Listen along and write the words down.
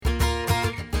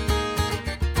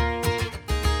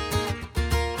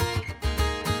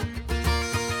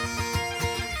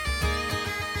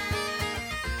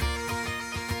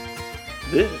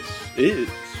This is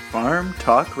Farm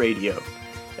Talk Radio,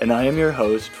 and I am your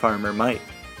host, Farmer Mike.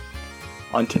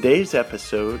 On today's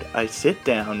episode, I sit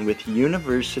down with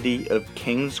University of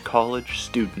King's College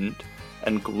student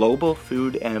and Global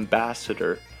Food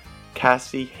Ambassador,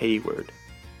 Cassie Hayward.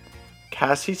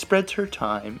 Cassie spreads her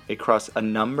time across a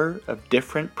number of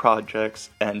different projects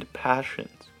and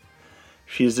passions.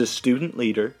 She is a student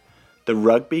leader, the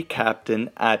rugby captain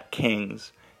at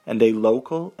King's, and a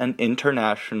local and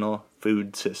international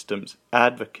food systems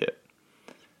advocate.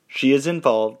 She is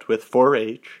involved with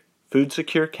 4-H, Food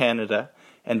Secure Canada,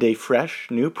 and a fresh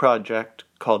new project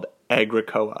called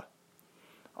Agricoa.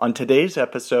 On today's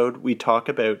episode, we talk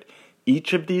about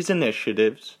each of these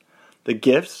initiatives, the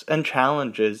gifts and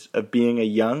challenges of being a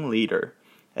young leader,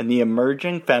 and the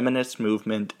emerging feminist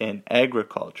movement in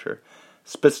agriculture,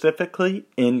 specifically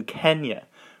in Kenya,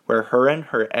 where her and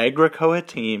her Agricoa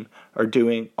team are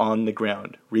doing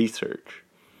on-the-ground research.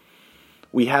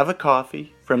 We have a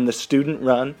coffee from the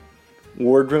student-run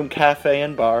Wardroom Cafe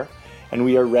and Bar, and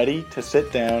we are ready to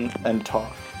sit down and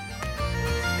talk.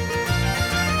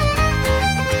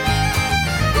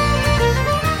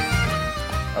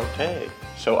 Okay,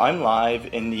 so I'm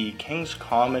live in the King's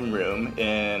Common Room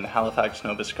in Halifax,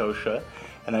 Nova Scotia,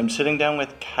 and I'm sitting down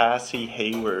with Cassie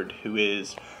Hayward, who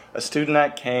is a student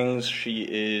at King's. She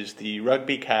is the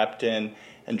rugby captain,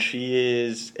 and she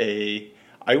is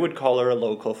I would call her a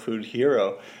local food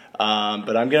hero,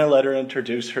 but I'm going to let her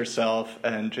introduce herself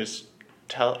and just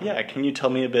can you tell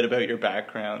me a bit about your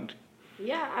background?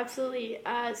 Yeah, absolutely.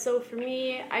 So for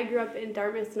me, I grew up in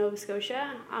Dartmouth, Nova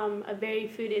Scotia, a very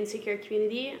food insecure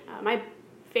community. My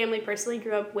family personally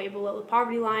grew up way below the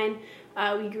poverty line.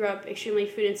 We grew up extremely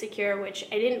food insecure, which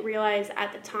I didn't realize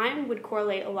at the time would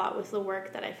correlate a lot with the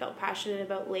work that I felt passionate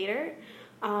about later.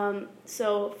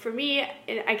 So for me,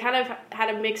 I kind of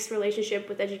had a mixed relationship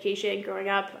with education growing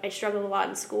up. I struggled a lot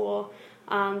in school.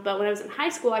 But when I was in high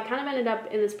school, I kind of ended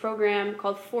up in this program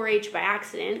called 4-H by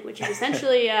accident, which is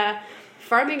essentially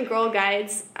farming Girl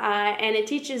Guides, and it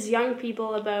teaches young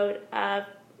people about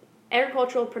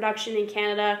agricultural production in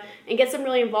Canada and gets them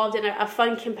really involved in a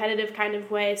fun, competitive kind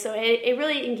of way. So it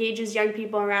really engages young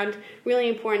people around really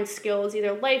important skills,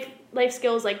 either life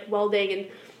skills like welding and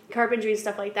carpentry and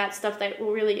stuff like that, stuff that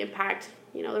will really impact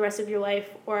the rest of your life,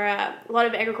 or a lot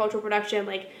of agricultural production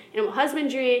like animal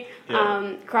husbandry,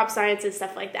 crop sciences,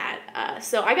 stuff like that.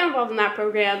 So I got involved in that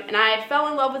program, and I fell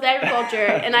in love with agriculture.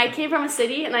 And I came from a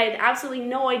city, and I had absolutely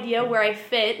no idea where I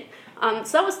fit.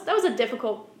 So that was a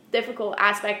difficult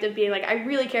aspect of being like, I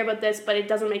really care about this, but it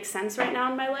doesn't make sense right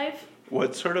now in my life.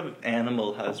 What sort of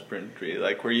animal husbandry?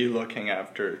 Like, were you looking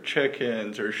after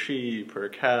chickens or sheep or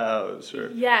cows?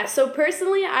 Yeah, so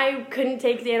personally, I couldn't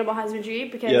take the animal husbandry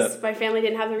because my family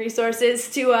didn't have the resources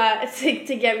to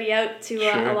get me out to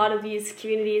a lot of these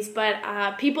communities.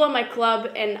 But people in my club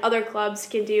and other clubs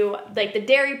can do like the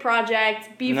dairy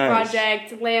project, beef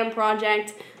project, lamb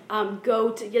project,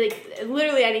 goat, like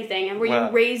literally anything, and where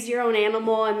you raise your own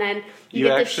animal, and then you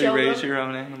get to show them. You actually raise your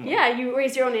own animal? Yeah, you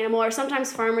raise your own animal, or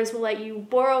sometimes farmers will let you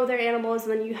borrow their animals,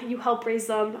 and then you help raise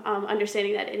them,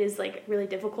 understanding that it is like really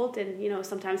difficult and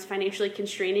sometimes financially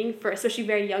constraining for especially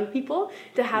very young people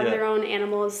to have their own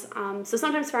animals. So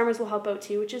sometimes farmers will help out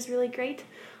too, which is really great.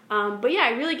 But yeah,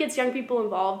 it really gets young people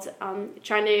involved,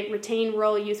 trying to retain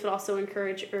rural youth, but also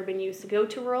encourage urban youth to go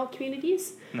to rural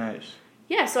communities. Nice.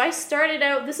 Yeah, so I started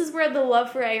out, this is where the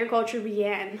love for agriculture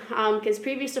began, because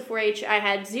previous to 4-H, I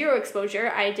had zero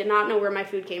exposure. I did not know where my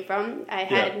food came from. I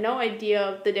had no idea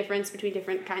of the difference between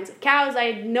different kinds of cows. I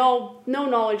had no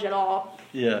knowledge at all.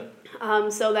 Yeah.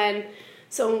 So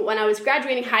when I was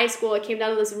graduating high school, it came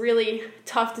down to this really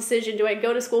tough decision. Do I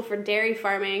go to school for dairy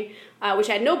farming, which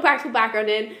I had no practical background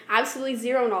in, absolutely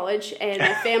zero knowledge, and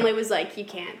my family was like, you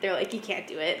can't. They're like, you can't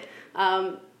do it.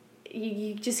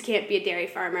 You just can't be a dairy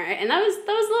farmer, and that was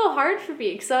a little hard for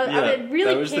me because I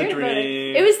really cared about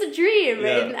it. It was the dream,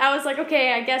 and I was like,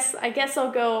 okay, I guess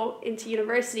I'll go into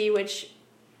university, which,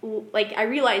 like, I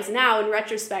realize now in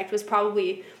retrospect was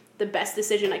probably the best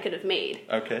decision I could have made.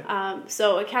 Okay.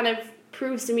 So it kind of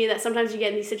proves to me that sometimes you get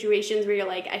in these situations where you're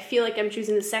like, I feel like I'm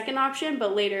choosing the second option,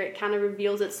 but later it kind of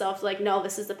reveals itself like, no,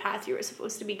 this is the path you were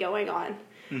supposed to be going on.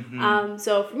 Mm-hmm.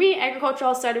 So for me, agriculture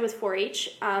all started with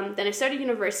 4-H. Then I started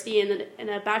university in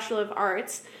a Bachelor of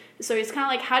Arts. So it's kind of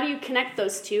like, how do you connect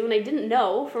those two? And I didn't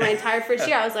know for my entire first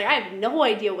year. I was like, I have no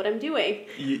idea what I'm doing.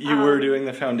 You were doing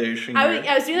the foundation year?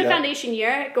 I was doing the foundation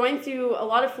year, going through a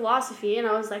lot of philosophy, and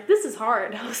I was like, this is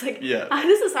hard. I was like,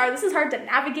 this is hard. This is hard to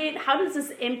navigate. How does this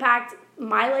impact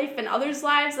my life and others'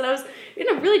 lives? And I was in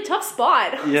a really tough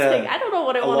spot. I was like, I don't know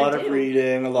what I want to do. A lot of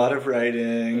reading, a lot of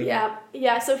writing.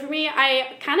 Yeah. So for me,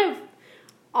 I kind of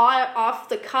off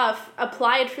the cuff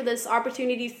applied for this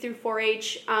opportunity through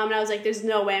 4-H, and I was like, there's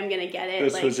no way I'm gonna get it.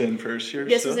 This was in first year?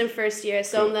 This was in first year.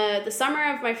 So in the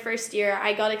summer of my first year,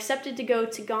 I got accepted to go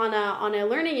to Ghana on a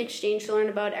learning exchange to learn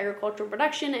about agricultural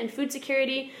production and food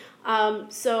security.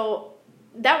 So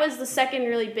that was the second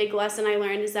really big lesson I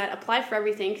learned, is that apply for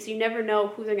everything, because you never know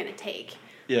who they're gonna take.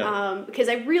 Yeah. Because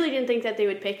I really didn't think that they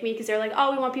would pick me, because they're like,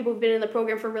 oh, we want people who've been in the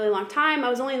program for a really long time. I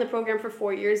was only in the program for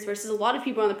 4 years versus a lot of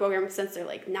people in the program since they're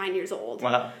like 9 years old.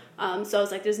 Wow. So I was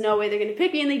like, there's no way they're going to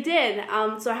pick me, and they did.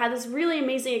 So I had this really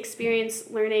amazing experience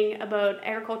learning about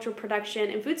agricultural production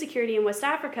and food security in West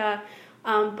Africa.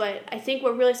 But I think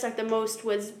what really stuck the most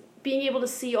was being able to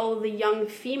see all of the young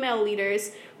female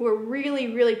leaders who were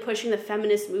really, really pushing the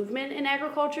feminist movement in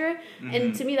agriculture. Mm-hmm.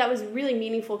 And to me, that was really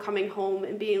meaningful coming home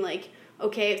and being like,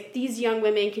 okay, if these young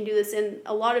women can do this in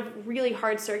a lot of really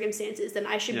hard circumstances, then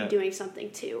I should be doing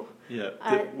something too. Yeah.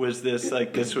 Was this,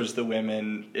 like, this was the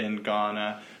women in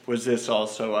Ghana. Was this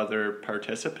also other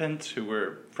participants who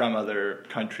were from other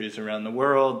countries around the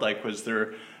world? Like, was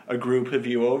there a group of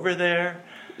you over there?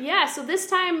 Yeah, so this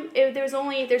time there's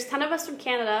 10 of us from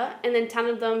Canada and then 10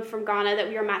 of them from Ghana that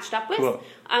we were matched up with. Cool.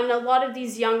 And a lot of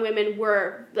these young women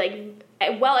were like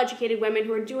well-educated women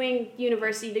who were doing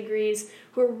university degrees,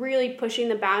 who were really pushing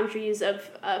the boundaries of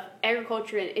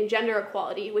agriculture and gender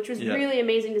equality, which was really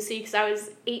amazing to see, because I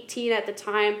was 18 at the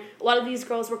time. A lot of these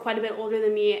girls were quite a bit older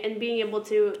than me, and being able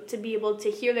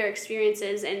to hear their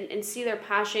experiences and see their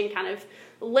passion kind of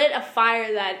lit a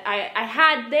fire that I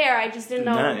had there. I just didn't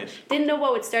know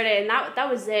what would start it, and that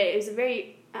was it. It was a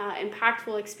very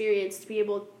impactful experience to be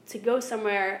able to go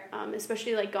somewhere,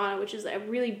 especially like Ghana, which is a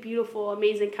really beautiful,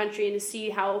 amazing country, and to see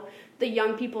how the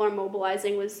young people are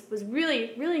mobilizing was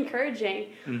really, really encouraging.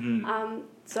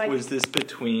 Mm-hmm. Was this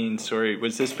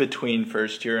between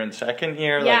first year and second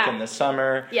year, like in the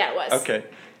summer? Yeah, it was. Okay,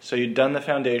 so you'd done the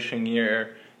foundation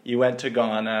year, you went to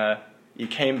Ghana, you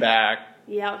came back.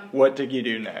 Yeah. What did you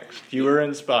do next? You were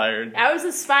inspired. I was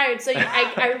inspired. So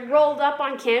I rolled up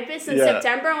on campus in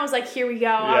September and was like, here we go.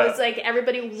 Yeah. I was like,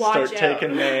 everybody watch out. Start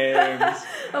taking names.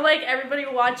 I'm like, everybody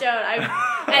watch out. And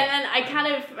then I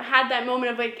kind of had that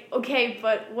moment of like, okay,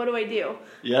 but what do I do?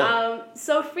 Yeah.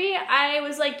 So for me, I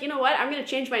was like, you know what? I'm going to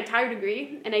change my entire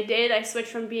degree. And I did. I switched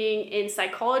from being in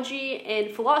psychology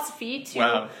and philosophy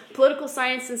to political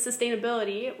science and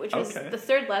sustainability, which was the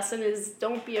third lesson, is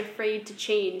don't be afraid to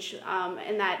change.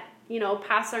 And that,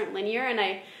 paths aren't linear. And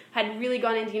I had really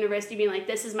gone into university being like,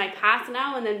 this is my path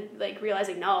now, and then like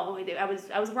realizing, no,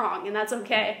 I was wrong, and that's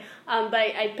okay. But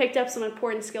I picked up some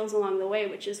important skills along the way,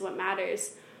 which is what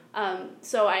matters.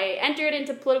 So I entered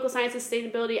into political science and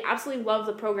sustainability. Absolutely love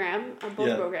the program,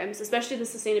 both programs, especially the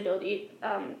sustainability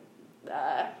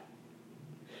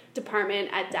department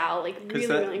at Dal. Like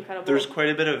really incredible. There's quite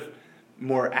a bit of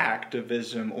more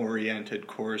activism-oriented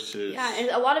courses. Yeah, and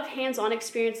a lot of hands-on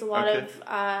experience, a lot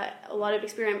of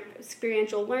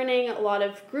experiential learning, a lot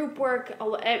of group work,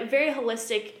 a very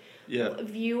holistic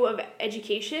view of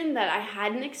education that I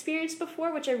hadn't experienced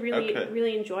before, which I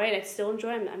really enjoyed. I still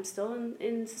enjoy. I'm still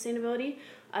in sustainability.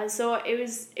 So it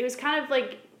was kind of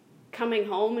like coming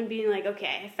home and being like,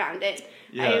 okay, I found it.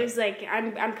 I was like,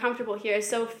 I'm comfortable here.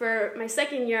 So for my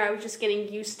second year, I was just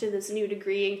getting used to this new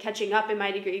degree and catching up in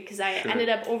my degree, because I ended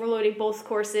up overloading both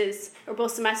courses or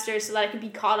both semesters so that I could be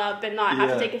caught up and not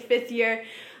have to take a fifth year.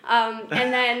 And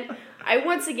then I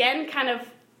once again kind of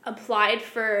applied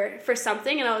for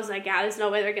something, and I was like, there's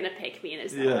no way they're going to pick me, and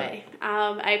there's no way.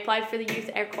 I applied for the Youth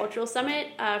Agricultural Summit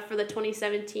for the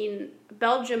 2017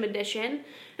 Belgium edition,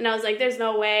 and I was like, there's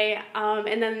no way.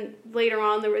 And then later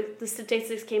on, the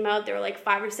statistics came out. There were like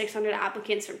 500 or 600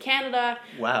 applicants from Canada.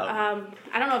 Wow.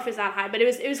 I don't know if it's that high, but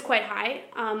it was quite high.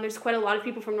 There's quite a lot of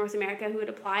people from North America who had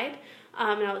applied,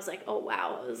 and I was like, oh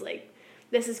wow. I was like,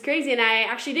 this is crazy. And I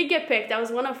actually did get picked. I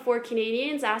was one of 4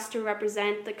 Canadians asked to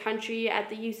represent the country at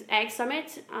the Youth Ag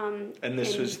Summit. And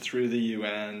this was through the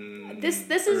UN? This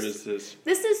is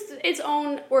its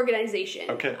own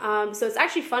organization. Okay. So it's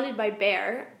actually funded by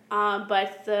BEAR,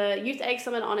 but the Youth Ag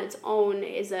Summit on its own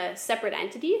is a separate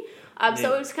entity.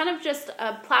 So it was kind of just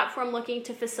a platform looking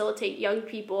to facilitate young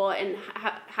people and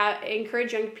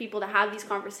encourage young people to have these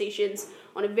conversations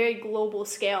on a very global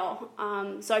scale.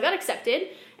 So I got accepted.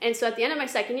 And so at the end of my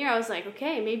second year, I was like,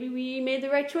 okay, maybe we made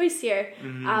the right choice here.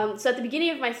 Mm-hmm. So at the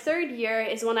beginning of my third year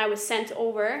is when I was sent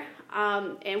over.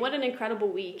 And what an incredible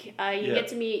week. You get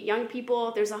to meet young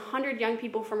people. There's 100 young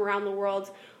people from around the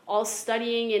world, all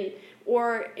studying and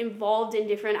or involved in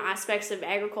different aspects of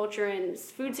agriculture and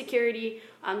food security.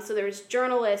 So there's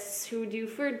journalists who do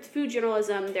food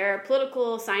journalism. There are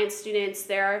political science students.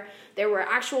 There were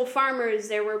actual farmers.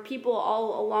 There were people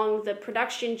all along the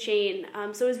production chain.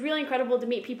 So it was really incredible to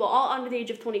meet people all under the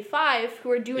age of 25 who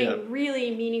are doing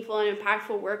really meaningful and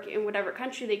impactful work in whatever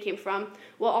country they came from,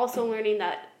 while also learning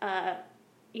that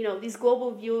these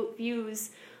global views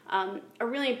are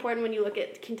really important when you look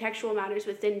at contextual matters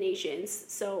within nations.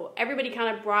 So everybody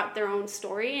kind of brought their own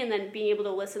story, and then being able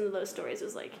to listen to those stories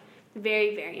was like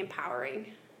very, very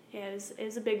empowering. Yeah, it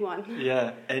was a big one.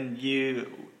 Yeah, and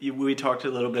we talked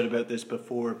a little bit about this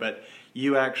before, but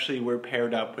you actually were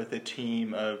paired up with a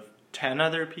team of 10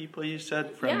 other people, you said,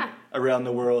 from around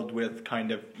the world with kind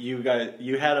of, you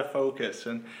had a focus.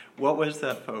 And what was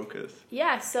that focus?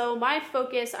 Yeah, so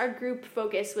our group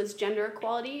focus was gender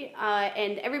equality,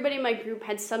 and everybody in my group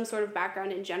had some sort of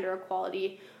background in gender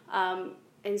equality.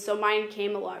 And so mine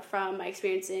came a lot from my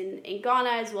experience in Ghana,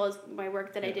 as well as my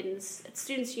work that I did at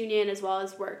Students' Union, as well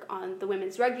as work on the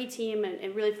women's rugby team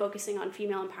and really focusing on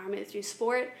female empowerment through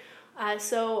sport.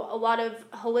 So a lot of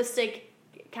holistic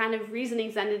kind of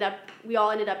reasonings we all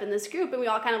ended up in this group, and we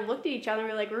all kind of looked at each other and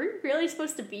we were like, we're really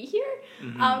supposed to be here?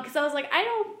 Because I was like,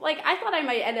 I thought I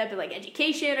might end up in like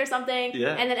education or something.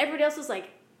 Yeah. And then everybody else was like,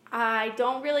 I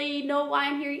don't really know why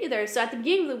I'm here either. So at the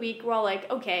beginning of the week, we're all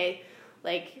like, okay,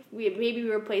 like we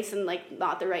were placed in like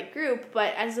not the right group.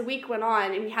 But as the week went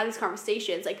on and we had these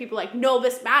conversations, like people were like, no,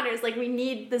 this matters, like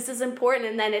this is important.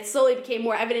 And then it slowly became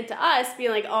more evident to us, being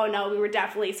like, oh no, we were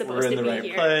definitely supposed to be here. We're in the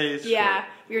right place. Yeah,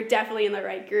 we were definitely in the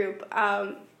right group.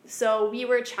 So we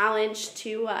were challenged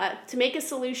to make a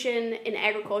solution in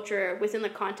agriculture within the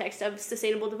context of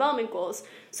Sustainable Development Goals.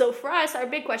 So for us, our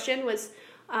big question was,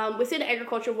 within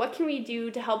agriculture, what can we do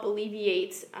to help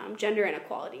alleviate gender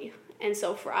inequality? And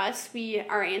so for us,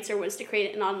 our answer was to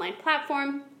create an online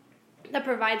platform that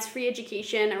provides free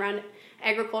education around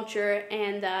agriculture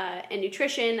and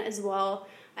nutrition, as well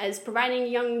as providing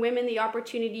young women the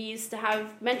opportunities to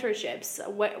have mentorships.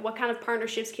 What kind of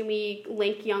partnerships can we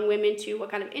link young women to?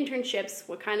 What kind of internships?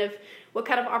 What kind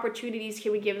of opportunities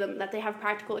can we give them that they have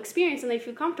practical experience and they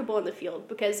feel comfortable in the field?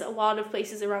 Because a lot of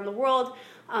places around the world,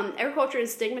 agriculture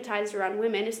is stigmatized around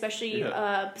women, especially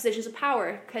positions of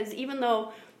power. Because even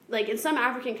though, like in some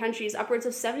African countries, upwards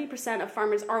of 70% of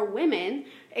farmers are women,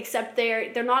 except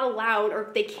they're not allowed,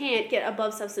 or they can't get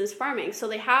above subsistence farming. So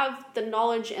they have the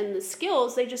knowledge and the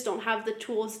skills, they just don't have the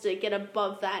tools to get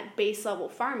above that base level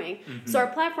farming. So our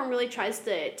platform really tries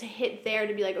to hit there,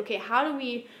 to be like, okay, how do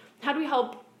we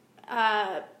help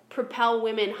propel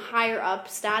women higher up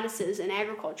statuses in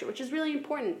agriculture, which is really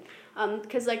important.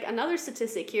 Because like another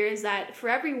statistic here is that for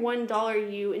every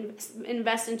 $1 you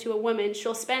invest into a woman,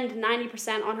 she'll spend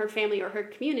 90% on her family or her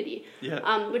community,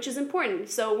 which is important.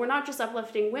 So we're not just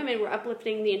uplifting women, we're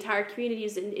uplifting the entire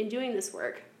communities in doing this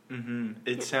work.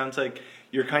 It sounds like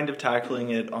you're kind of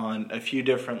tackling it on a few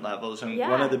different levels, and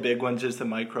one of the big ones is the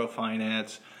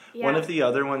microfinance. One of the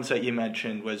other ones that you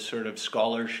mentioned was sort of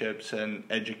scholarships and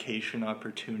education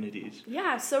opportunities.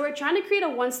 Yeah, so we're trying to create a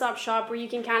one-stop shop where you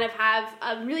can kind of have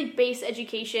a really base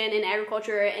education in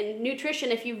agriculture and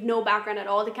nutrition if you've no background at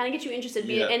all, to kind of get you interested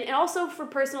in it. And also for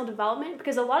personal development,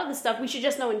 because a lot of the stuff we should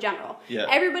just know in general.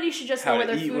 Everybody should just know where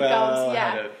their food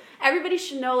goes. Everybody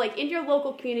should know, like, in your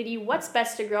local community, what's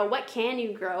best to grow, what can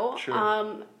you grow.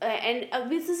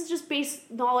 This is just base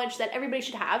knowledge that everybody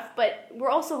should have, but we're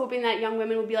also hoping that young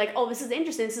women will be like, oh, this is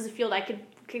interesting, this is a field I could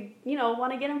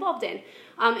want to get involved in.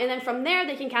 And then from there,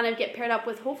 they can kind of get paired up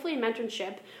with hopefully a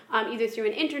mentorship, either through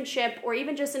an internship or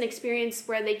even just an experience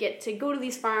where they get to go to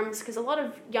these farms, because a lot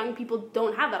of young people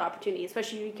don't have that opportunity,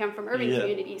 especially if you come from urban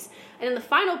communities. And then the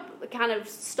final kind of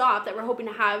stop that we're hoping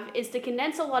to have is to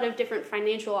condense a lot of different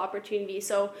financial opportunities.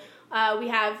 So we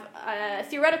have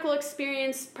theoretical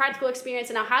experience, practical experience,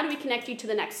 and now how do we connect you to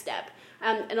the next step?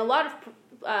 And a lot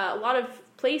of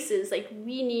places, like,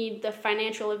 we need the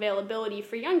financial availability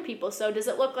for young people. So does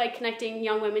it look like connecting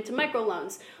young women to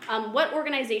microloans? What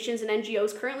organizations and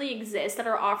NGOs currently exist that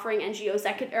are offering NGOs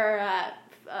that could, or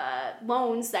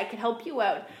loans that could help you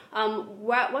out?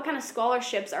 What kind of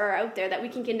scholarships are out there that we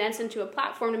can condense into a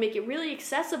platform to make it really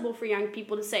accessible for young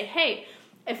people to say, hey,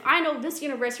 if I know this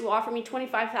university will offer me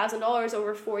 $25,000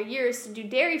 over 4 years to do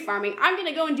dairy farming, I'm going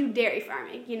to go and do dairy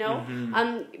farming,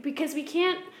 because we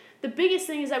can't. The biggest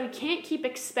thing is that we can't keep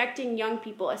expecting young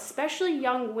people, especially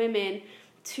young women,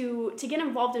 to get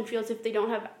involved in fields if they don't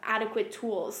have adequate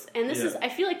tools. And this is, I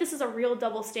feel like this is a real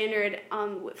double standard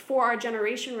for our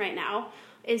generation right now,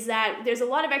 is that there's a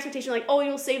lot of expectation like, oh,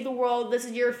 you'll save the world, this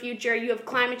is your future, you have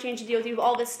climate change to deal with, you have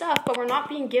all this stuff, but we're not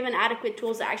being given adequate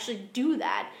tools to actually do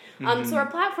that. So our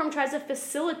platform tries to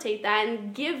facilitate that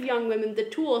and give young women the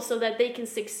tools so that they can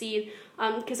succeed,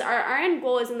 because our end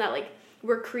goal isn't that like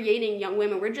we're creating young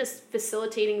women, we're just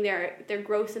facilitating their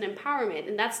growth and empowerment.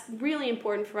 And that's really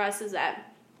important for us, is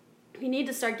that we need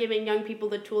to start giving young people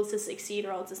the tools to succeed,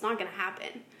 or else it's not going to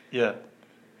happen. Yeah.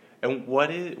 And what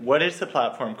is the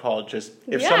platform called? Just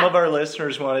if some of our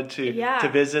listeners wanted to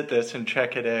visit this and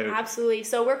check it out. Absolutely.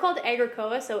 So we're called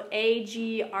Agrikoa, so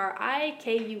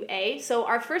AGRIKUA. So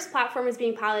our first platform is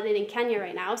being piloted in Kenya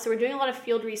right now. So we're doing a lot of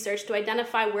field research to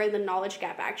identify where the knowledge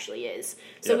gap actually is.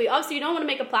 So we obviously don't want to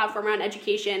make a platform around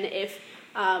education if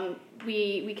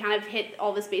we kind of hit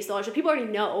all this base knowledge that people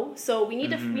already know. So we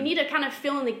need to kind of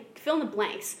fill in the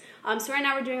blanks. So right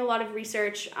now we're doing a lot of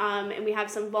research, and we have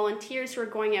some volunteers who are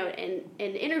going out and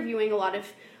interviewing a lot of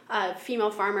female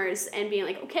farmers and being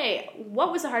like, okay,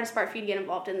 what was the hardest part for you to get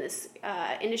involved in this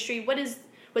industry? What's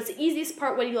the easiest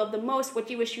part? What do you love the most? What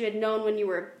do you wish you had known when you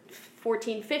were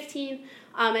 14, 15?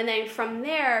 And then from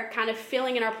there, kind of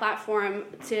filling in our platform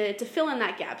to fill in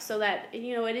that gap, so that,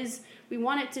 you know, we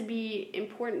want it to be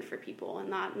important for people and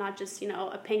not just, you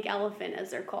know, a pink elephant, as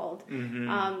they're called.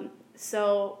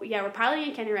 So yeah, we're piloting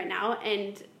in Kenya right now,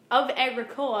 and of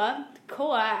Agrikoa,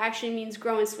 Koa actually means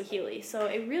grow in Swahili, so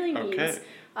it really means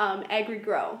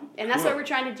agri-grow, and that's what we're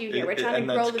trying to do here. We're trying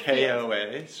to grow the field.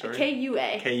 K-O-A, sorry?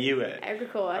 K-U-A. K-U-A.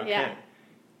 Agrikoa, okay. yeah.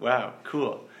 Wow,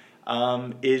 cool.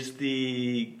 Is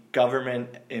the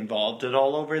government involved at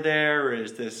all over there, or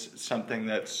is this something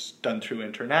that's done through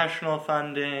international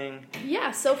funding?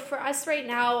 Yeah, so for us right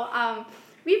now,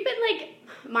 we've been like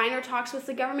minor talks with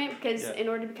the government, because in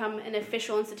order to become an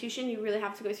official institution, you really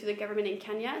have to go through the government in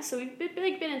Kenya. So we've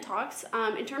been in talks.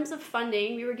 In terms of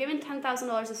funding, we were given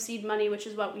 $10,000 of seed money, which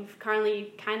is what we've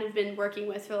currently kind of been working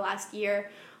with for the last year.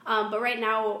 But right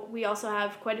now, we also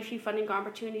have quite a few funding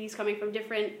opportunities coming from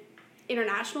different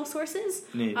international sources.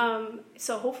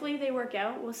 So hopefully they work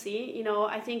out. We'll see. You know,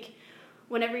 I think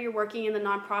whenever you're working in the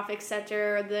nonprofit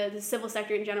sector, the civil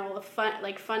sector in general,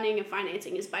 funding and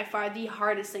financing is by far the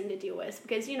hardest thing to deal with,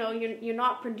 because, you know, you're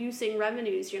not producing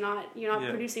revenues, you're not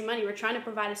producing money. We're trying to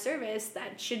provide a service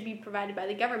that should be provided by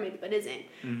the government but isn't.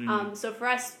 So for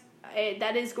us,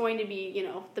 that is going to be, you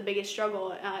know, the biggest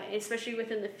struggle, especially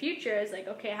within the future. Is like,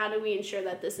 okay, how do we ensure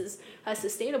that this is a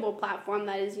sustainable platform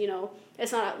that is, you know,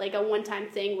 it's not like a one-time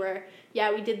thing where,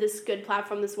 yeah, we did this good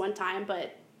platform this one time,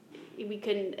 but we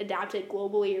can adapt it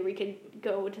globally, or we can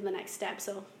go to the next step.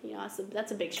 So, you know,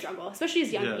 that's a big struggle, especially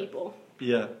as young people.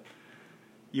 Yeah.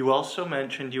 You also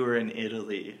mentioned you were in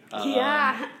Italy.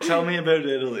 Tell me about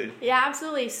Italy. Yeah,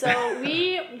 absolutely. So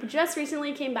we just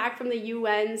recently came back from the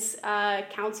UN's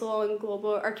Council and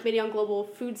Committee on Global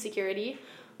Food Security,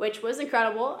 which was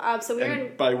incredible. So we were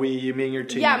in. By we, you mean your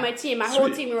team? Yeah, my team, my whole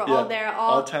team. We were all there.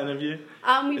 All 10 of you.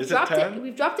 We've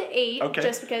dropped to 8,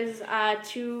 just because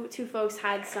two folks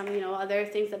had some, you know, other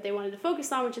things that they wanted to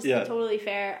focus on, which is totally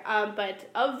fair. But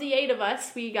of the 8 of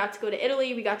us, we got to go to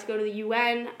Italy. We got to go to the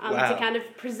UN to kind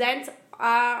of present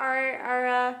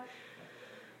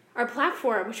our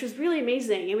platform, which was really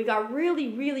amazing, and we got really,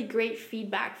 really great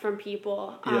feedback from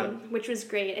people, which was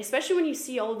great, especially when you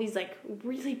see all of these like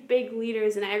really big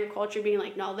leaders in agriculture being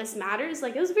like, no, this matters.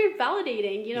 Like, it was very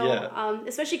validating, you know,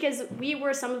 especially because we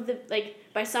were some of the, like,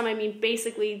 by some I mean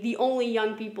basically the only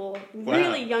young people,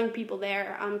 really young people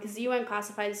there, because the UN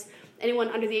classifies anyone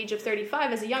under the age of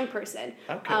 35 as a young person.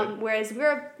 Whereas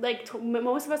we're like,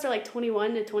 most of us are like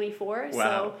 21 to 24. Wow.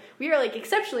 So we are like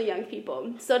exceptionally young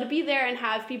people. So to be there and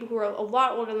have people who are a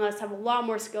lot older than us, have a lot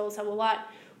more skills, have a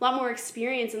lot more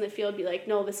experience in the field, be like,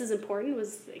 no, this is important,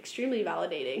 was extremely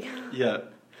validating. Yeah.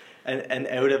 And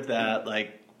out of that,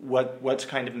 like, what's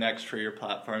kind of next for your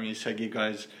platform? You said you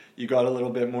got a little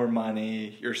bit more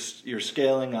money, you're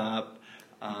scaling up.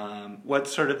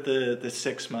 What's sort of the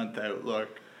 6-month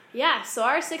outlook? Yeah, so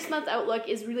our 6-month outlook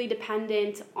is really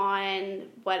dependent on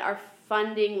what our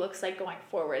funding looks like going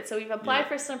forward. So we've applied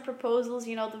for some proposals,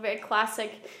 you know, the very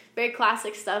classic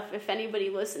stuff. If anybody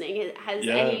listening has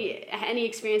any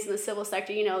experience in the civil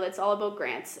sector, you know, that's all about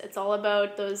grants. It's all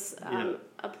about those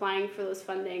applying for those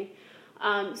funding.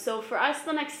 So for us,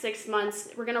 the next 6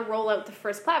 months, we're going to roll out the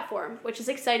first platform, which is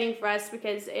exciting for us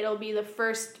because it'll be the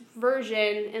first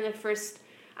version and the first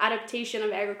adaptation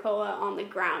of Agrikoa on the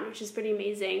ground, which is pretty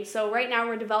amazing. So right now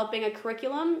we're developing a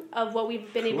curriculum of what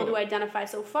we've been able to identify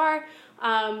so far.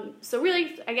 So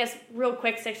really, I guess, real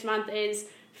quick, 6 month is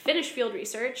finish field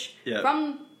research.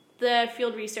 From the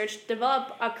field research,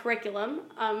 develop a curriculum.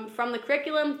 From the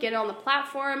curriculum, get it on the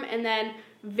platform, and then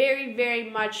very, very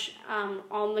much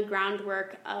on the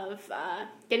groundwork of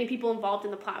getting people involved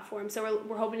in the platform. So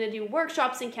we're hoping to do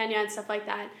workshops in Kenya and stuff like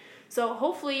that. So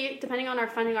hopefully, depending on our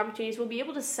funding opportunities, we'll be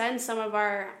able to send some of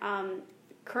our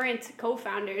current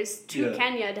co-founders to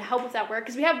Kenya to help with that work,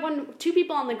 because we have 2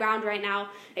 people on the ground right now,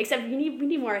 except we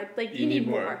need more. Like, you need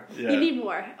more. Yeah. You need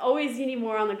more. Always you need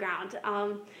more on the ground.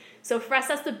 So for us,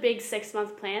 that's the big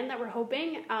 6-month plan that we're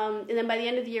hoping. And then by the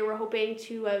end of the year, we're hoping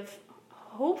to have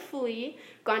hopefully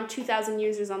gone 2,000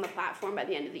 users on the platform by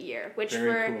the end of the year, which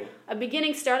a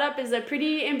beginning startup is a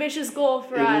pretty ambitious goal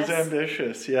for us. It is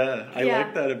ambitious, yeah. I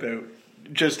like that about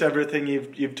just everything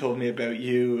you've told me about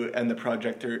you and the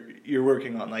project you're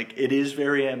working on. Like, it is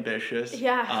very ambitious.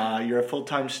 Yeah. You're a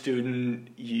full-time student.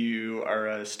 You are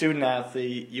a student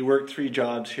athlete. You work 3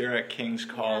 jobs here at King's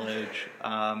College.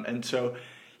 And so,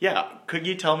 could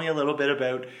you tell me a little bit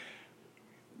about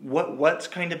what's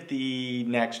kind of the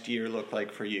next year look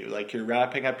like for you? Like, you're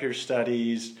wrapping up your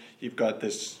studies. You've got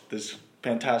this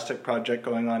fantastic project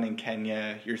going on in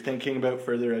Kenya. You're thinking about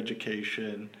further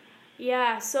education.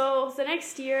 Yeah, so the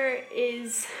next year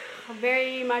is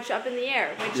very much up in the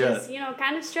air, which is,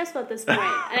 kind of stressful at this point.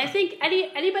 And I think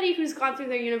anybody who's gone through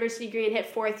their university degree and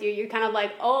hit 4th year, you're kind of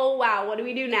like, oh, wow, what do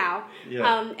we do now?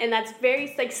 Yeah. And that's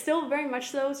still very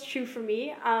much so is true for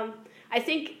me. I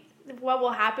think what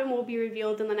will happen will be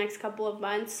revealed in the next couple of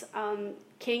months.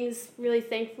 King's really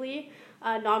thankfully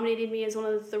nominated me as one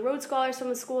of the Rhodes Scholars from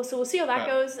the school, so we'll see how that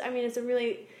goes. I mean, it's a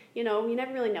really, you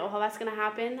never really know how that's going to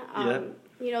happen.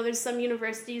 There's some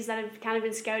universities that have kind of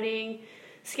been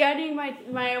scouting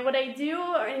my what I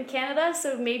do in Canada,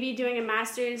 so maybe doing a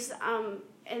master's.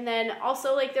 And then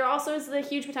also, there also is the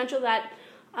huge potential that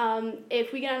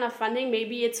if we get enough funding,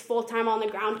 maybe it's full-time on the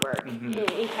groundwork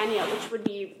in Kenya, which would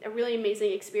be a really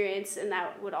amazing experience, and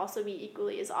that would also be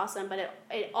equally as awesome. But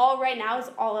it all right now is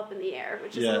all up in the air,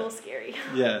 which is a little scary.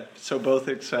 Yeah, so both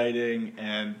exciting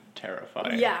and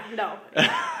terrifying. Yeah, no,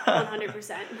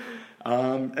 100%.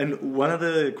 And one of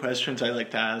the questions I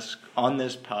like to ask on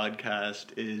this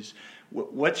podcast is,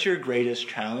 what's your greatest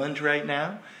challenge right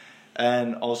now?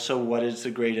 And also, what is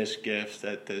the greatest gift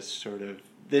that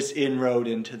this inroad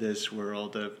into this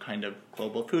world of kind of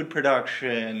global food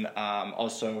production,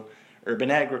 also urban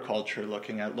agriculture,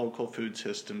 looking at local food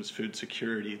systems, food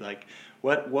security,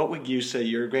 what would you say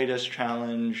your greatest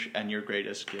challenge and your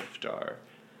greatest gift are?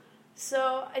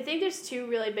 So I think there's 2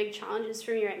 really big challenges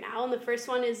for me right now, and the first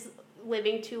one is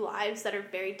living 2 lives that are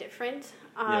very different.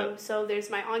 So there's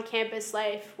my on-campus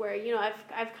life where,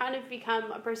 I've kind of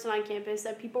become a person on campus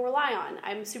that people rely on.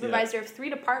 I'm supervisor of 3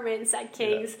 departments at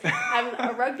King's. I'm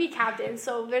a rugby captain.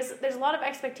 So there's a lot of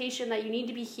expectation that you need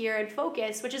to be here and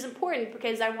focus, which is important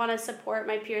because I want to support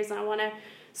my peers and I want to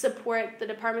support the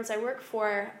departments I work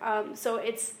for. So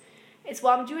it's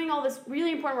while I'm doing all this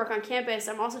really important work on campus,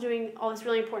 I'm also doing all this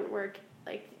really important work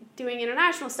doing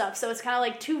international stuff. So it's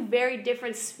kind of 2 very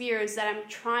different spheres that I'm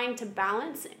trying to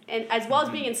balance, and as well as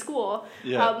being in school,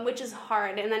 which is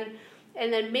hard.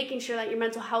 And then making sure that your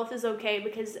mental health is okay,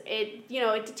 because it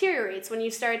deteriorates when you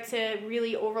start to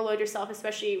really overload yourself,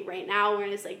 especially right now when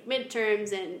it's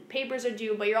midterms and papers are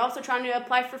due, but you're also trying to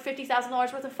apply for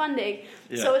 $50,000 worth of funding.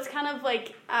 So it's kind of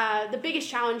the biggest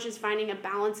challenge is finding a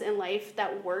balance in life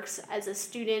that works as a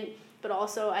student, but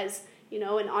also as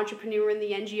an entrepreneur in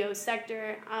the NGO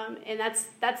sector, and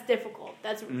that's difficult.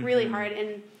 That's really hard,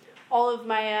 and all of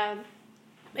my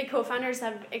co-founders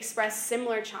have expressed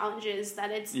similar challenges.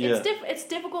 That it's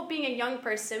difficult being a young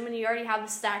person when you already have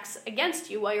the stacks against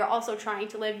you, while you're also trying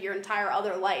to live your entire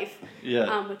other life,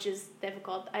 which is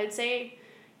difficult. I'd say,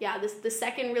 the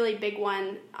second really big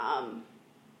one.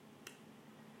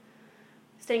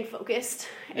 Staying focused.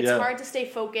 It's hard to stay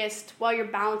focused while you're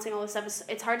balancing all this stuff.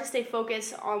 It's hard to stay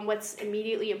focused on what's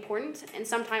immediately important, and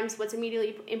sometimes what's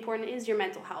immediately important is your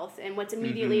mental health, and what's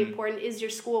immediately important is your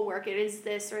schoolwork. It is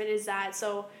this or it is that.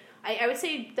 So I would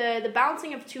say the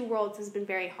balancing of 2 worlds has been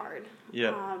very hard.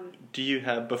 Yeah. Do you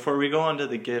have, before we go on to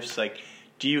the gifts,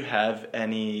 do you have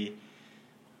any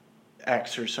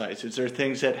exercises or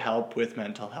things that help with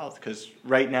mental health? Because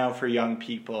right now for young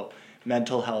people,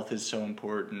 mental health is so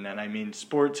important, and I mean,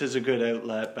 sports is a good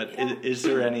outlet, but is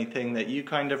there anything that you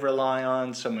kind of rely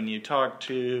on, someone you talk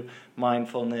to,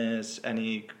 mindfulness,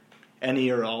 any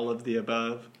or all of the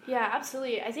above? Yeah,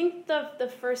 absolutely. I think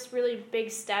the first really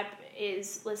big step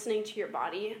is listening to your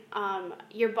body.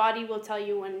 Your body will tell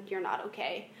you when you're not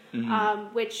okay.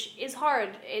 which is hard.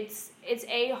 It's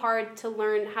hard to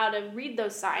learn how to read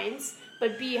those signs,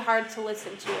 but B, hard to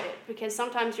listen to it, because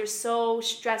sometimes you're so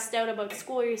stressed out about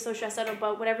school, or you're so stressed out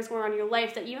about whatever's going on in your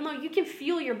life, that even though you can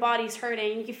feel your body's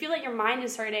hurting, you can feel that your mind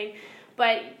is hurting,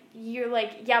 but you're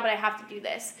like, yeah, but I have to do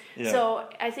this. Yeah. So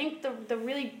I think the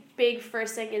really big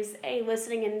first thing is A,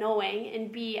 listening and knowing,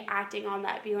 and B, acting on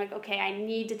that, being like, okay, I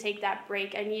need to take that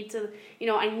break. I need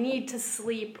to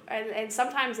sleep. And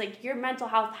sometimes like your mental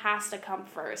health has to come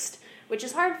first, which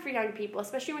is hard for young people,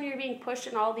 especially when you're being pushed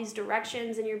in all these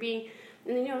directions, and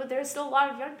there's still a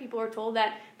lot of young people who are told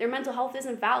that their mental health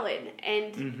isn't valid,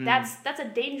 and that's a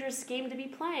dangerous game to be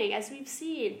playing, as we've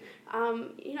seen.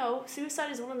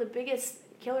 Suicide is one of the biggest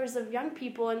killers of young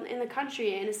people in the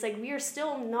country, and it's like we are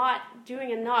still not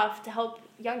doing enough to help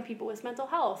young people with mental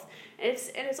health. And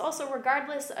it's also,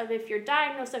 regardless of if you're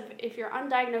diagnosed, if you're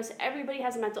undiagnosed, everybody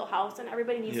has mental health, and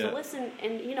everybody needs to listen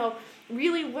and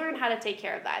really learn how to take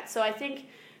care of that. So I think,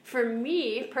 for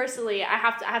me personally, I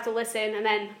have to listen, and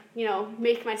then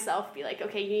make myself be like,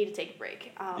 okay, you need to take a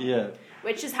break.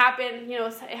 Which has happened.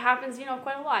 It happens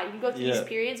quite a lot. You go through these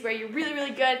periods where you're really,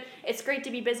 really good. It's great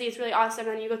to be busy. It's really awesome.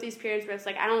 And then you go through these periods where it's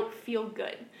like, I don't feel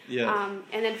good. And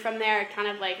then from there, kind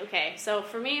of like, okay. So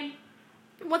for me,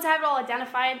 once I have it all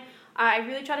identified, I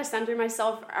really try to center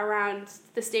myself around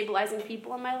the stabilizing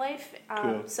people in my life.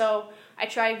 Cool. So I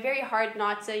try very hard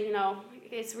not to,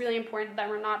 it's really important that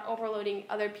we're not overloading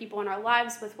other people in our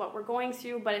lives with what we're going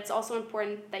through, but it's also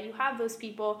important that you have those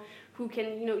people who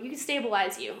can, you can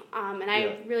stabilize you. And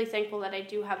I'm really thankful that I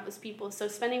do have those people. So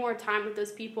spending more time with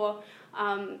those people,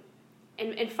 and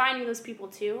finding those people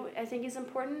too, I think is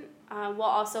important. While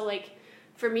also, like,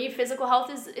 for me, physical health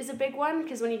is a big one,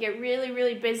 because when you get really,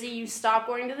 really busy, you stop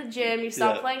going to the gym, you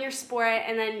stop playing your sport,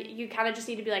 and then you kind of just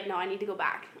need to be like, no, I need to go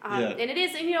back. And it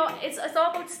is, and it's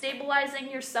all about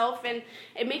stabilizing yourself and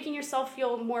making yourself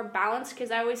feel more balanced,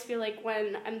 because I always feel like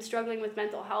when I'm struggling with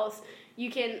mental health,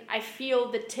 I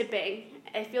feel the tipping.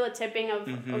 I feel a tipping of,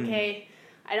 okay,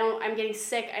 I'm getting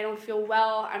sick, I don't feel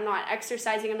well, I'm not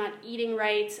exercising, I'm not eating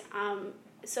right.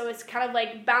 So it's kind of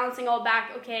like balancing all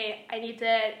back. Okay, I need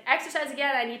to exercise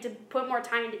again. I need to put more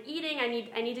time into eating. I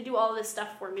need to do all of this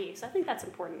stuff for me. So I think that's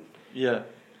important. Yeah.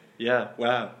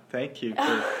 Wow. Thank you.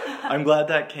 I'm glad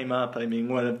that came up. I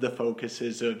mean, one of the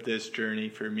focuses of this journey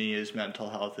for me is mental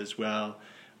health as well.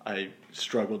 I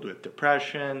struggled with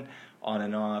depression on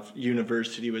and off.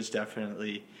 University was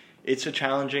definitely, it's a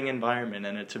challenging environment,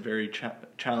 and it's a very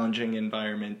challenging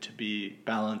environment to be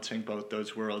balancing both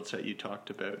those worlds that you talked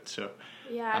about. So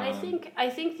yeah, and I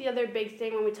think the other big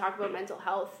thing when we talk about mental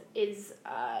health is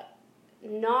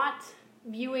not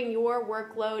viewing your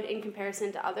workload in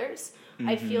comparison to others.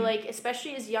 I feel like,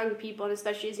 especially as young people and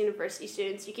especially as university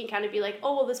students, you can kind of be like,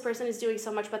 oh, well, this person is doing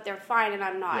so much, but they're fine and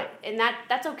I'm not. And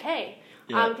that's okay,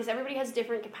 because everybody has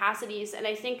different capacities. And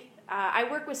I think I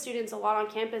work with students a lot on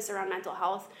campus around mental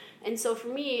health, and so for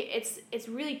me, it's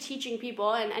really teaching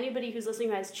people, and anybody who's listening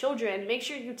who has children, make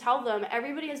sure you tell them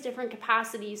everybody has different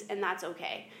capacities, and that's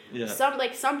okay.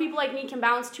 Some people like me can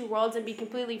balance two worlds and be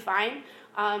completely fine.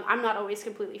 I'm not always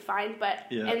completely fine, but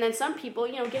and then some people,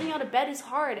 getting out of bed is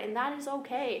hard, and that is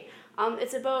okay.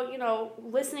 It's about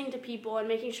listening to people and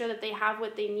making sure that they have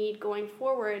what they need going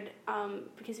forward,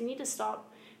 because we need to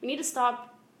stop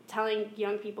telling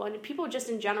young people and people just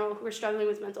in general who are struggling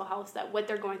with mental health that what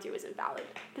they're going through isn't valid,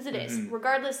 because it is,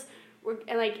 regardless,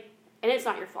 and it's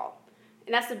not your fault.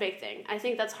 And that's the big thing. I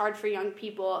think that's hard for young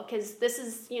people, because this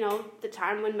is the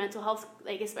time when mental health,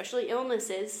 like especially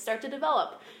illnesses, start to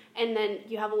develop, and then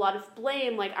you have a lot of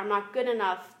blame, like, I'm not good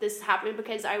enough, this happened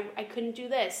because I couldn't do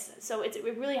this. So it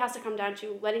really has to come down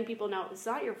to letting people know it's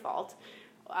not your fault.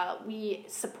 We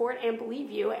support and believe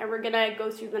you, and we're going to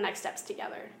go through the next steps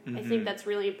together. I think that's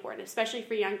really important, especially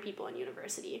for young people in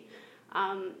university.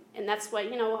 And that's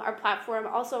what, our platform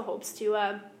also hopes to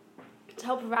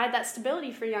help provide that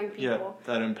stability for young people.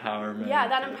 Yeah, that empowerment. Yeah,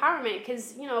 that empowerment,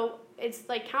 because, it's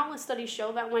like countless studies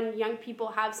show that when young people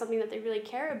have something that they really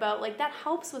care about, like, that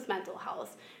helps with mental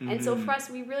health. And so for us,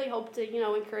 we really hope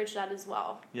to, encourage that as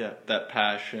well. Yeah, that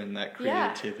passion, that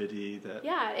creativity, that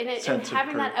and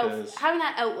having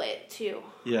that outlet too.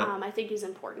 I think is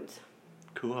important.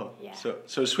 Cool. Yeah.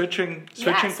 So switching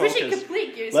focus. Switching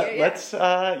complete gears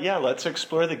here. Let's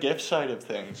explore the gift side of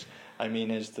things. I mean,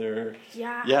 is there?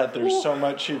 There's so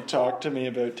much you've talked to me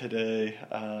about today.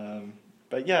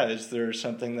 But is there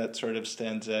something that sort of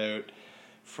stands out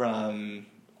from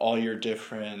all your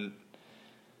different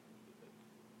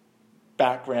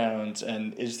backgrounds,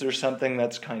 and is there something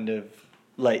that's kind of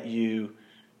let you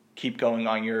keep going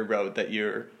on your road that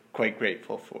you're quite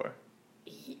grateful for?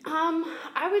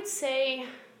 I would say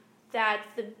that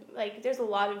there's a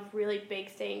lot of really big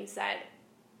things that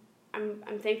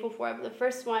I'm thankful for. But the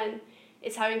first one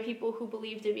is having people who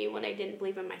believed in me when I didn't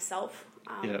believe in myself.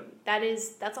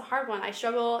 That's a hard one. I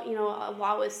struggle, a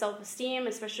lot with self-esteem,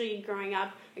 especially growing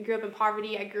up. I grew up in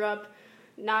poverty. I grew up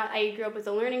with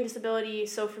a learning disability.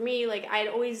 So for me, I'd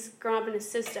always grown up in a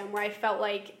system where I felt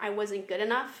like I wasn't good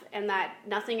enough and that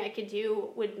nothing I could do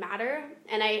would matter.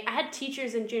 And I had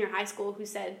teachers in junior high school who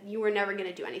said, you were never going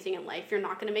to do anything in life. You're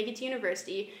not going to make it to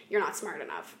university. You're not smart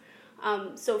enough.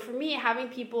 So for me, having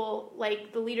people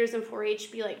like the leaders in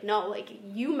 4-H be like, no,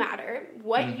 you matter.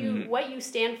 What you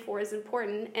stand for is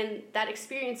important, and that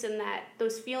experience and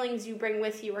those feelings you bring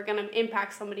with you are going to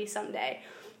impact somebody someday.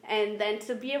 And then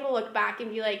to be able to look back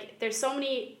and be like, there's so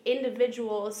many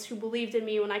individuals who believed in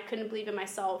me when I couldn't believe in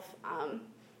myself,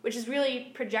 which has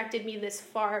really projected me this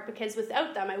far, because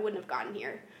without them, I wouldn't have gotten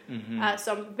here.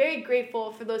 So I'm very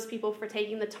grateful for those people for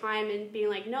taking the time and being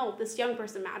like, no, this young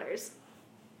person matters.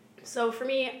 So for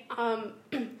me, a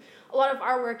lot of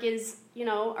our work is,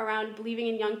 around believing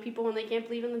in young people when they can't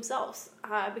believe in themselves.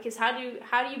 Because how do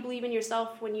you believe in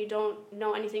yourself when you don't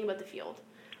know anything about the field?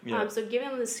 Yeah. So giving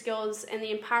them the skills and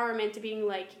the empowerment to being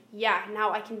like, yeah,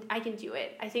 now I can do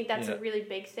it. I think that's a really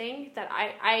big thing that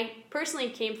I personally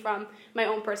came from my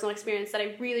own personal experience that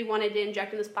I really wanted to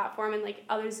inject in this platform, and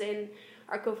others in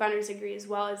our co-founders agree as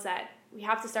well, is that we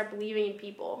have to start believing in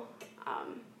people.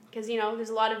 Because, there's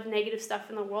a lot of negative stuff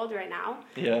in the world right now.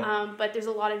 Yeah. But there's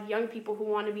a lot of young people who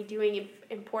want to be doing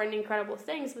important, incredible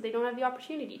things, but they don't have the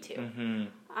opportunity to.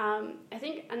 I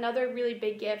think another really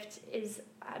big gift is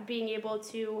being able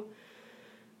to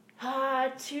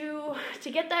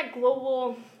get that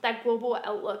global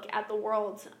outlook at the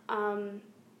world.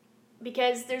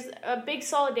 Because there's a big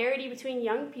solidarity between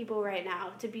young people right now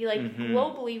to be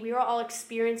globally, we are all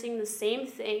experiencing the same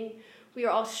thing. We are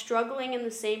all struggling in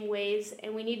the same ways,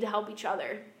 and we need to help each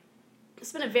other.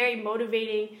 It's been a very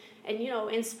motivating and,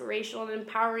 inspirational and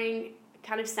empowering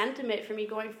kind of sentiment for me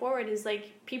going forward, is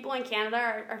people in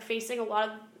Canada are facing a lot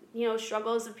of,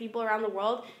 struggles of people around the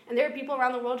world, and there are people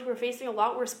around the world who are facing a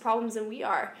lot worse problems than we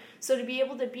are. So to be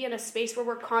able to be in a space where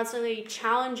we're constantly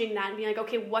challenging that and being like,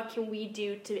 okay, what can we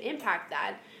do to impact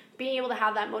that? Being able to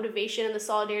have that motivation and the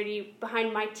solidarity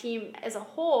behind my team as a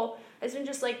whole has been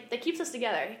just that keeps us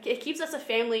together. It keeps us a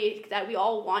family that we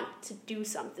all want to do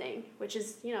something, which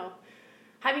is,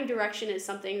 having direction is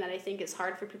something that I think is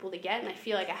hard for people to get, and I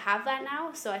feel like I have that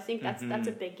now, so I think that's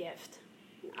a big gift.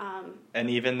 And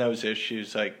even those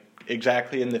issues,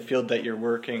 exactly in the field that you're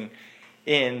working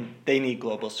in, they need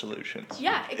global solutions.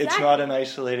 Yeah, exactly. It's not an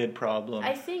isolated problem.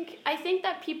 I think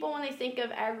that people, when they think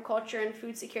of agriculture and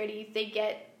food security, they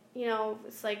get,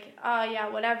 it's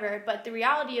whatever. But the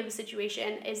reality of the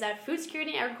situation is that food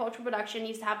security and agricultural production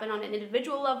needs to happen on an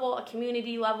individual level, a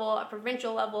community level, a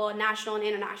provincial level, a national and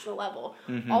international level.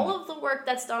 All of the work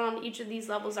that's done on each of these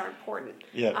levels are important.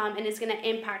 And it's going to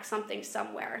impact something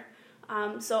somewhere.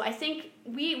 So I think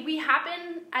we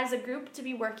happen as a group to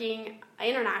be working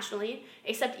internationally,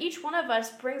 except each one of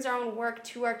us brings our own work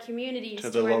to our communities, to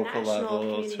the our local national level,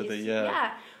 communities.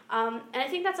 And I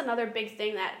think that's another big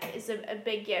thing that is a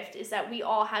big gift, is that we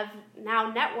all have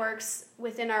now networks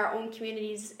within our own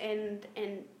communities and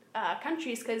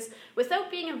countries, because without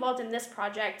being involved in this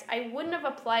project, I wouldn't have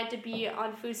applied to be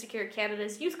on Food Secure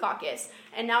Canada's Youth Caucus,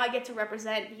 and now I get to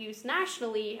represent youth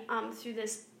nationally through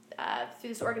this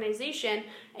organization,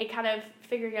 and kind of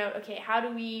figuring out, okay, how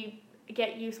do we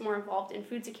get youth more involved in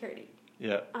food security?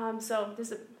 So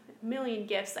there's a million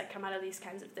gifts that come out of these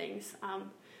kinds of things.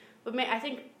 But I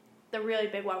think the really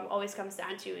big one always comes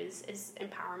down to is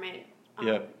empowerment.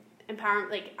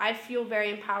 Empowerment. I feel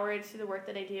very empowered through the work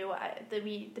that I do.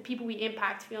 The people we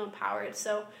impact feel empowered.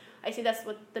 So I think that's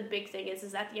what the big thing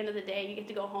is at the end of the day, you get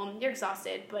to go home, you're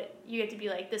exhausted, but you get to be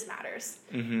like, this matters.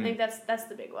 I think that's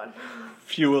the big one.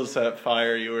 Fuels that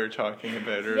fire you were talking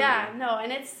about earlier.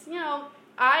 And it's,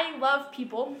 I love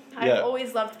people. I've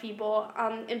always loved people.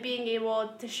 And being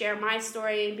able to share my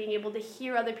story and being able to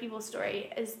hear other people's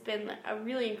story has been a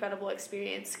really incredible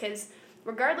experience, because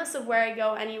regardless of where I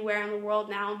go anywhere in the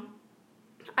world now,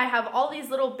 I have all these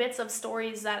little bits of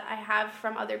stories that I have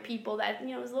from other people that,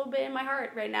 is a little bit in my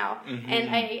heart right now. And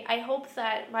I hope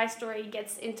that my story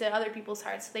gets into other people's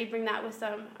hearts, so they bring that with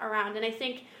them around. And I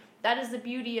think that is the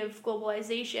beauty of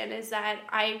globalization, is that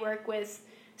I work with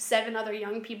 7 other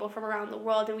young people from around the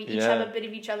world, and we each have a bit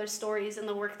of each other's stories in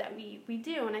the work that we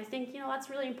do. And I think, that's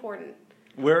really important.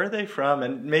 Where are they from?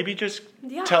 And maybe just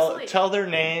tell their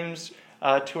names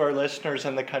to our listeners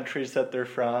and the countries that they're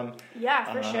from.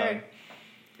 Yeah, for sure.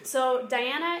 So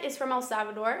Diana is from El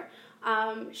Salvador.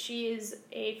 She is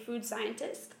a food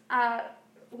scientist.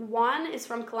 Juan is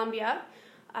from Colombia.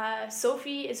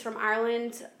 Sophie is from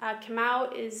Ireland.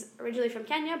 Kamau is originally from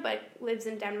Kenya but lives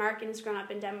in Denmark and has grown up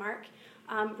in Denmark.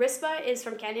 Rispa is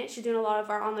from Kenya. She's doing a lot of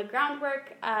our on-the-ground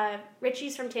work.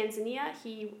 Richie's from Tanzania.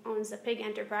 He owns a pig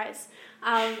enterprise.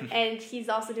 And he's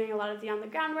also doing a lot of the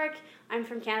on-the-ground work. I'm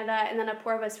from Canada. And then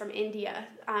Apurva's from India.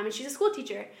 And she's a school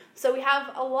teacher. So we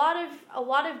have a lot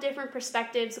of different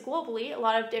perspectives globally, a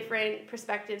lot of different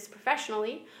perspectives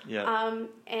professionally. Yeah.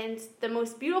 And the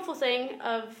most beautiful thing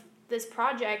of this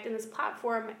project and this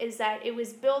platform is that it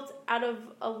was built out of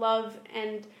a love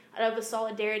and out of a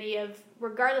solidarity of,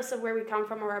 regardless of where we come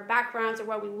from or our backgrounds or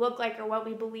what we look like or what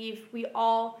we believe, we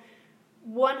all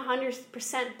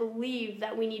 100% believe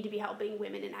that we need to be helping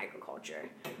women in agriculture.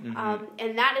 Mm-hmm.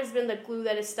 And that has been the glue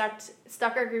that has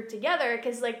stuck our group together,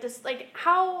 because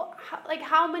how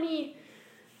many,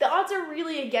 the odds are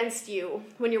really against you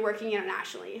when you're working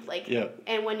internationally,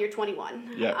 and when you're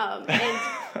 21. Yeah.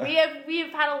 And we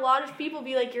have had a lot of people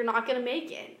be like, you're not going to make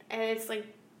it. And it's like,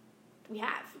 we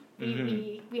have.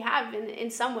 We have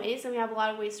in some ways, and we have a lot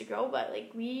of ways to grow, but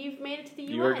we've made it to the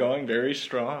UN. You are going very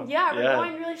strong. Yeah, we're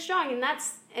going really strong, and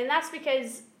that's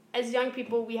because as young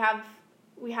people we have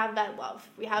that love.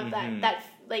 We have that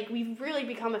we've really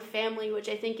become a family, which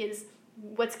I think is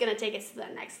what's going to take us to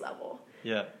that next level.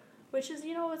 Yeah. Which is,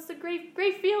 it's a great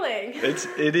feeling.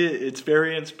 It's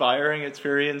very inspiring. It's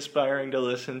very inspiring to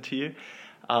listen to you.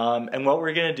 And what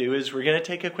we're going to do is we're going to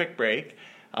take a quick break.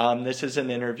 This is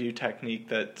an interview technique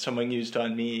that someone used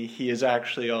on me. He is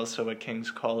actually also a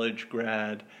King's College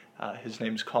grad. His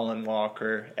name's Colin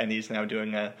Walker, and he's now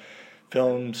doing a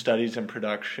film studies and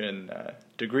production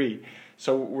degree.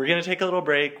 So we're going to take a little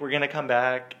break. We're going to come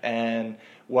back, and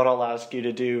what I'll ask you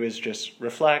to do is just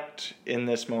reflect in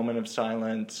this moment of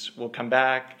silence. We'll come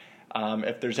back.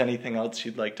 If there's anything else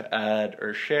you'd like to add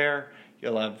or share,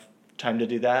 you'll have time to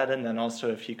do that. And then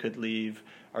also, if you could leave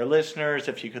our listeners,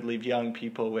 if you could leave young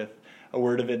people with a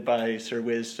word of advice or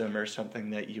wisdom or something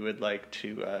that you would like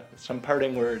to, some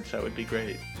parting words, that would be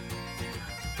great.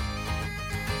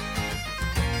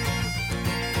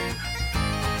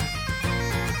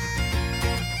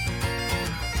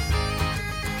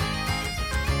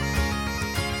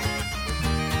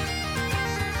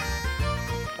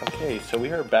 Okay, so we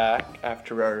are back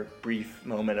after our brief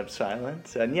moment of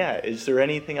silence. And is there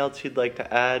anything else you'd like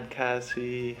to add,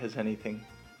 Cassie? Has anything...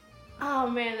 Oh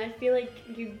man, I feel like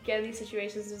you get in these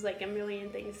situations, there's a million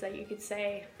things that you could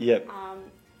say. Yep.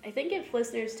 I think if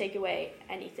listeners take away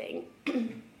anything,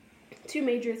 two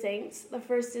major things. The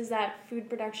first is that food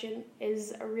production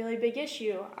is a really big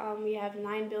issue. We have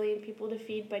 9 billion people to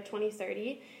feed by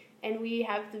 2030, and we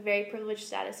have the very privileged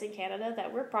status in Canada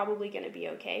that we're probably going to be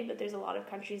okay, but there's a lot of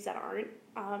countries that aren't,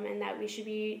 and that we should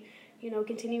be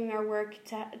continuing our work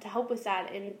to help with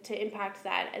that and to impact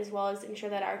that, as well as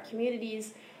ensure that our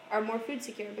communities are more food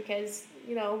secure, because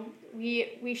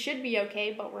we should be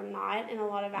okay, but we're not in a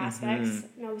lot of aspects.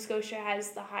 Mm-hmm. Nova Scotia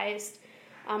has the highest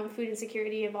food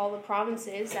insecurity of all the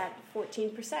provinces at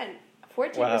 14%.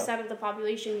 14% of the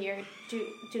population here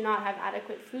do not have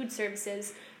adequate food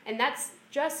services, and that's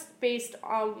just based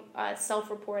on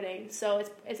self-reporting. So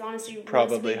it's honestly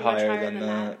probably much higher than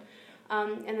that.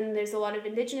 And then there's a lot of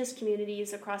Indigenous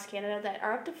communities across Canada that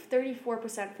are up to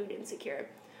 34% food insecure.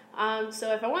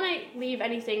 So if I want to leave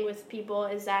anything with people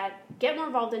is that get more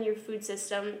involved in your food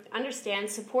system, understand,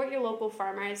 support your local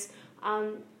farmers,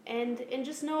 and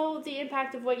just know the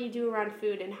impact of what you do around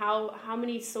food and how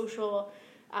many social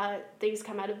things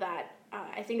come out of that.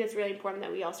 I think that's really important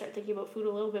that we all start thinking about food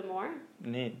a little bit more.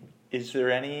 Neat. Is there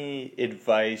any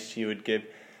advice you would give?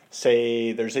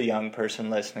 Say there's a young person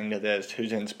listening to this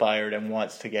who's inspired and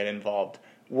wants to get involved.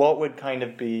 What would kind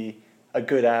of be a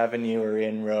good avenue or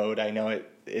inroad? I know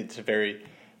it's a very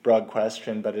broad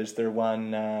question, but is there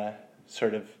one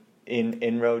sort of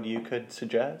inroad you could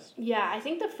suggest? Yeah, I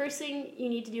think the first thing you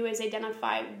need to do is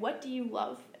identify what do you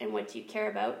love and what do you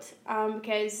care about,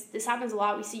 because this happens a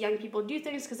lot. We see young people do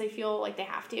things because they feel like they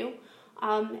have to,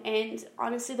 and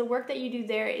honestly the work that you do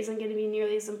there isn't going to be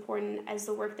nearly as important as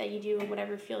the work that you do in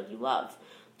whatever field you love.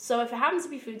 So if it happens to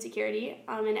be food security,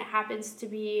 and it happens to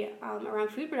be around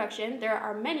food production, there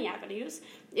are many avenues.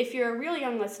 If you're a really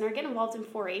young listener, get involved in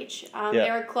 4-H.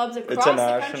 There are clubs across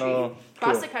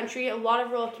the country. A lot of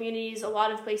rural communities, a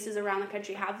lot of places around the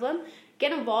country have them.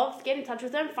 Get involved, get in touch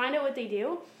with them, find out what they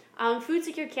do. Food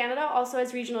Secure Canada also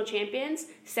has regional champions.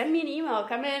 Send me an email.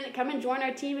 Come and join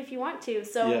our team if you want to.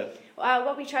 So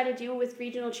what we try to do with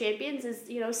regional champions is,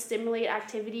 stimulate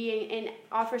activity and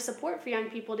offer support for young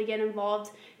people to get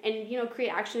involved and, create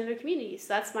action in their communities.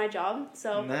 So that's my job.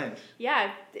 So nice.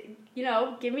 Yeah,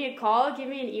 give me a call, give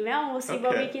me an email, and we'll see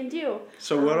what we can do.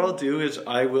 So what I'll do is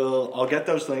I'll get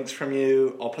those links from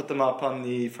you. I'll put them up on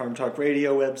the Farm Talk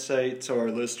Radio website so our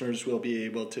listeners will be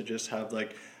able to just have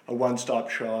like a one-stop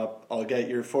shop. I'll get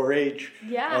your 4-H.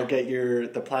 Yeah. I'll get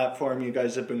the platform you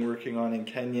guys have been working on in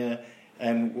Kenya,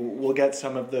 and we'll get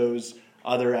some of those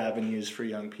other avenues for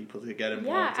young people to get involved.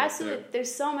 Yeah, absolutely.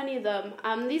 There's so many of them.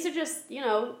 These are just,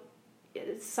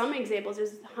 some examples.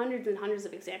 There's hundreds and hundreds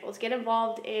of examples. Get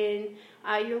involved in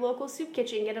your local soup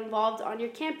kitchen. Get involved on your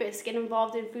campus. Get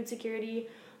involved in food security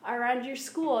around your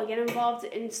school. Get involved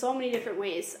in so many different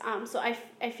ways. So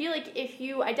I feel like if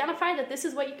you identify that this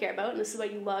is what you care about and this is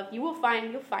what you love, you'll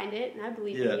find it, and I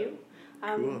believe in you.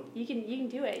 Cool. You can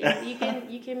do it.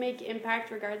 You can make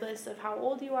impact regardless of how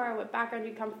old you are, what background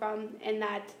you come from, and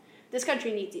that this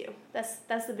country needs you.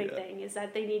 That's the big thing, is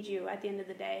that they need you at the end of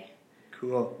the day.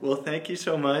 Cool. Well, thank you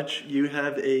so much. You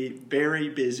have a very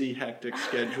busy, hectic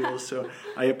schedule, so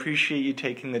I appreciate you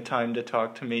taking the time to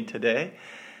talk to me today.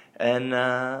 And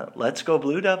let's go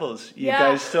Blue Devils. You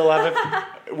guys still have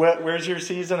where's your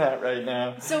season at right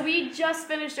now? So we just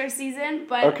finished our season,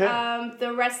 but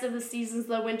the rest of the seasons,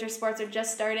 the winter sports are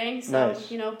just starting. So, nice.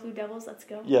 Blue Devils, let's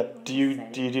go. Yeah. Do you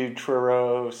do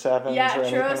Truro Sevens or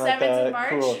anything Truro like that? Sevens in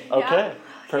March. Cool. Okay.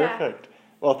 Perfect.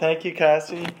 Well, thank you,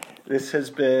 Cassie. This has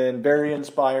been very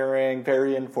inspiring,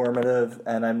 very informative,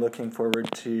 and I'm looking forward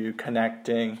to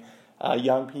connecting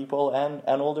young people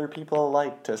and older people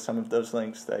alike to some of those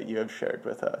links that you have shared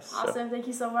with us. Awesome. Thank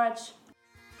you so much.